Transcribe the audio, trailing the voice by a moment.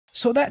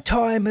So that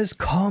time has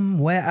come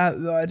where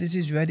Outriders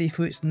is ready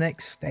for its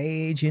next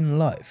stage in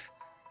life.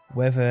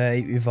 Whether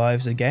it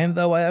revives the game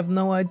though, I have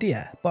no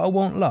idea, but I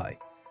won't lie.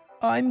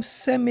 I'm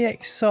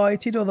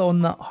semi-excited, although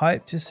not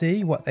hyped, to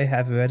see what they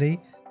have ready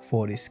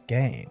for this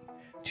game.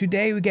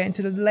 Today we get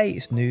into the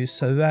latest news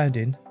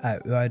surrounding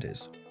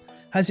Outriders.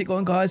 How's it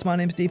going, guys? My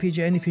name is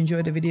DPJ, and if you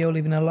enjoyed the video,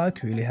 leaving a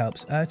like really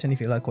helps out, and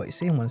if you like what you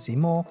see and want to see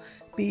more,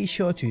 be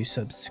sure to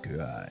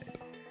subscribe.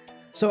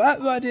 So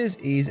Outriders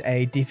is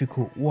a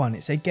difficult one.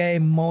 It's a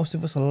game most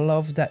of us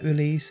loved at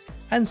release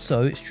and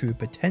saw its true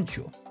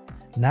potential.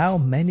 Now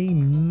many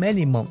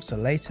months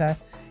later,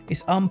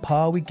 it's on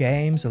par with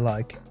games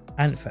like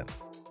Anthem.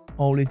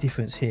 Only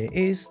difference here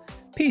is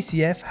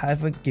PCF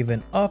haven't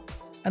given up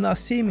and are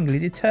seemingly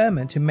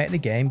determined to make the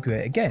game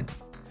great again.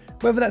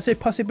 Whether that's a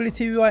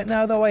possibility right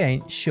now though, I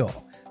ain't sure,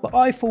 but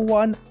I for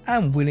one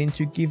am willing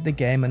to give the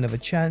game another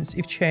chance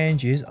if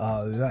changes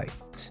are right.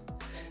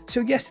 So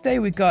yesterday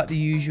we got the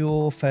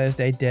usual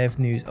Thursday dev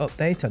news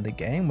update on the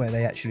game, where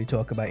they actually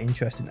talk about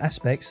interesting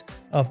aspects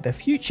of the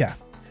future.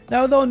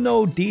 Now, although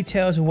no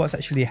details of what's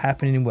actually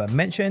happening were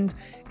mentioned,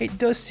 it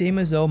does seem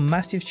as though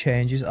massive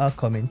changes are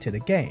coming to the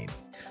game.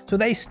 So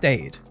they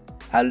stated,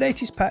 our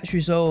latest patch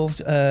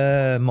resolved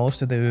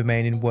most of the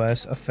remaining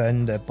worst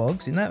offender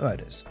bugs in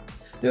Outriders.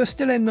 There are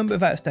still a number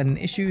of outstanding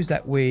issues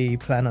that we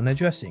plan on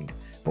addressing,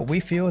 but we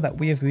feel that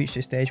we have reached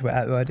a stage where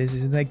Outriders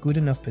is in a good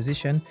enough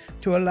position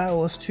to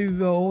allow us to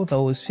roll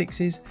those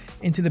fixes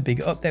into the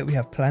bigger update we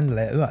have planned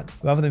later on,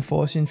 rather than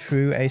forcing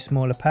through a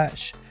smaller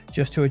patch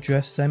just to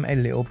address them a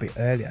little bit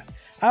earlier.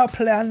 Our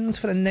plans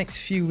for the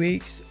next few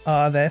weeks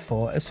are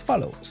therefore as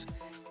follows.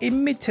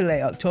 In mid to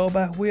late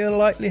October, we'll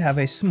likely have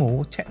a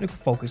small technical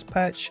focused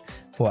patch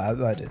for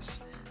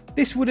Outriders.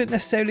 This wouldn't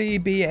necessarily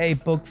be a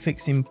bug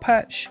fixing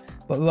patch,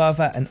 but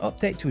rather an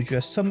update to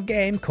address some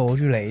game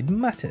code related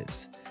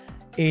matters.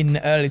 In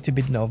early to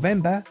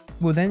mid-November,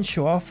 we'll then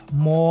show off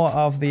more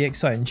of the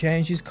exciting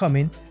changes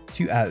coming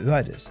to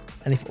Outriders,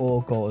 and if all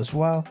goes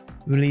well,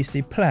 release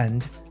the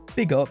planned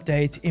bigger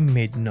update in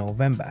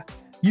mid-November.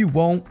 You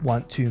won't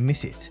want to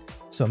miss it,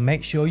 so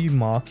make sure you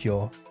mark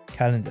your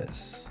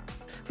calendars.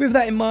 With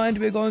that in mind,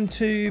 we're going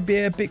to be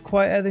a bit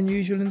quieter than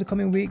usual in the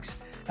coming weeks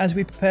as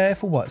we prepare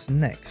for what's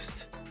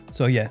next.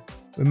 So yeah,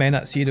 we may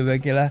not see the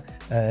regular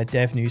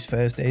Dev News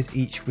Thursdays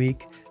each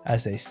week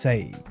as they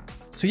say.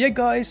 So yeah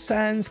guys,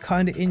 sounds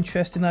kinda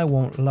interesting, I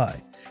won't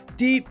lie.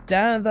 Deep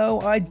down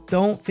though, I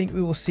don't think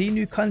we will see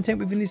new content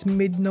within this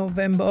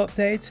mid-November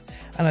update,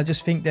 and I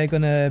just think they're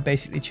gonna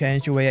basically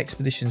change the way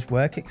expeditions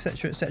work,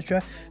 etc,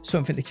 etc.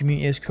 Something the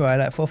community has cried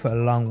out for a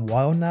long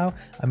while now.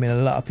 I mean,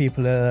 a lot of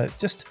people are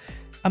just,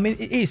 it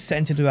is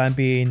centered around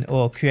being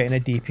or creating a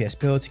DPS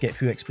build to get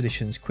through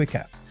expeditions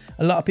quicker.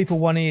 A lot of people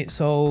want it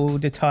so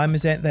the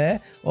timers ain't there,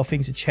 or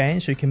things have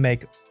changed so you can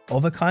make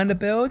other kind of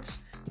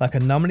builds, like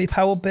anomaly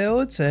power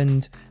builds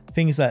and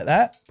things like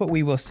that, but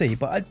we will see.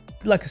 But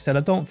like I said, I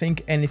don't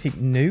think anything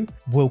new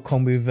will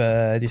come with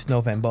this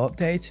November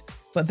update,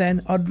 but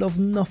then I'd love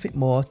nothing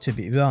more to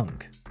be wrong.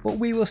 But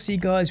we will see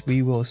guys,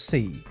 we will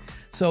see.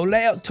 So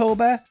late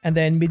October and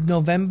then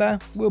mid-November,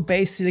 we'll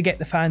basically get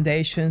the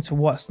foundations for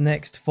what's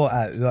next for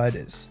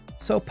Outriders.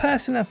 So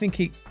personally, I think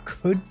it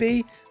could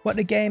be what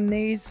the game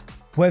needs.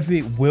 Whether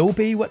it will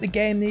be what the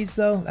game needs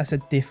though, that's a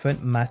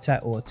different matter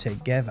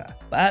altogether.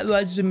 But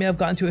Outriders with me, I've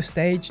gotten to a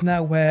stage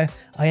now where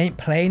I ain't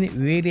playing it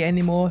really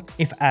anymore,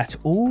 if at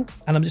all,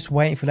 and I'm just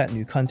waiting for that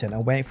new content.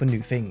 I'm waiting for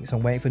new things,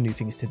 I'm waiting for new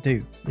things to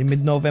do. The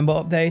mid-November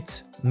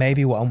update,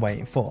 maybe what I'm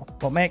waiting for,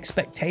 but my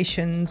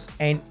expectations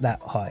ain't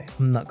that high,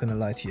 I'm not gonna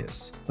lie to you.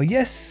 But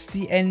yes,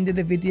 the end of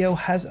the video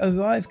has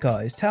arrived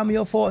guys. Tell me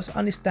your thoughts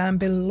on this down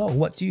below.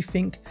 What do you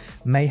think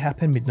may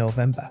happen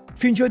mid-November?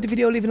 If you enjoyed the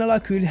video, leaving a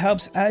like really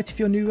helps out. If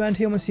you're new around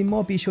here and want to see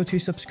more, be sure to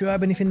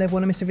subscribe, and if you never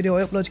want to miss a video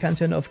I upload, you can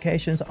turn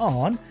notifications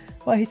on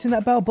by hitting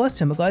that bell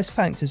button. But guys,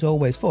 thanks as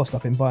always for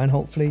stopping by, and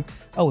hopefully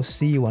I will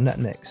see you on that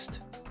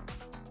next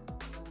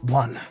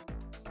one.